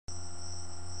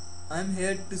I'm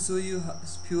here to show you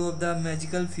few of the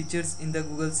magical features in the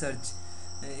Google search.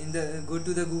 Go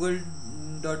to the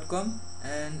google.com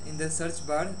and in the search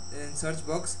bar, in search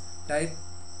box, type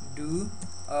do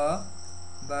a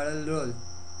barrel roll.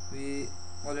 We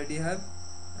already have,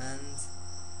 and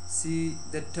see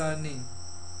the turning.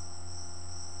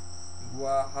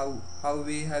 Wow, how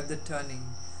we have the turning.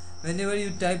 Whenever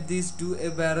you type this do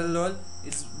a barrel roll,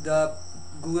 it's the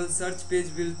Google search page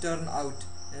will turn out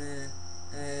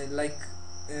like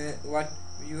what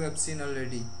you have seen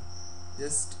already.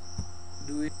 Just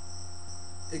do it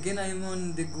again. I am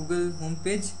on the Google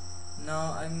homepage.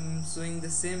 Now I'm showing the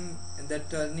same, the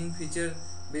turning feature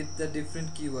with the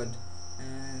different keyword,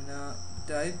 and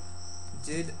type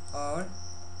Z or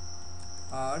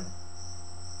R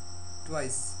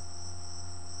twice,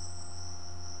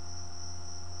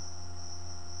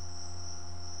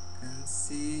 and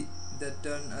see the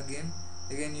turn again.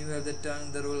 You have the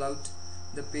turn, the rollout.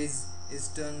 The page is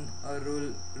turned or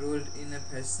rolled in a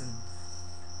fashion.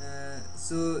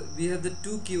 So we have the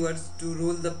two keywords to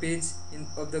roll the page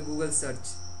of the Google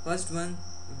search. First one,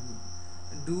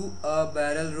 do a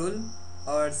barrel roll,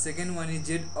 or second one is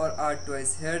Z or R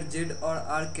twice. Here Z or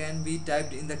R can be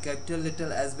typed in the capital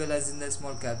letter as well as in the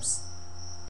small caps.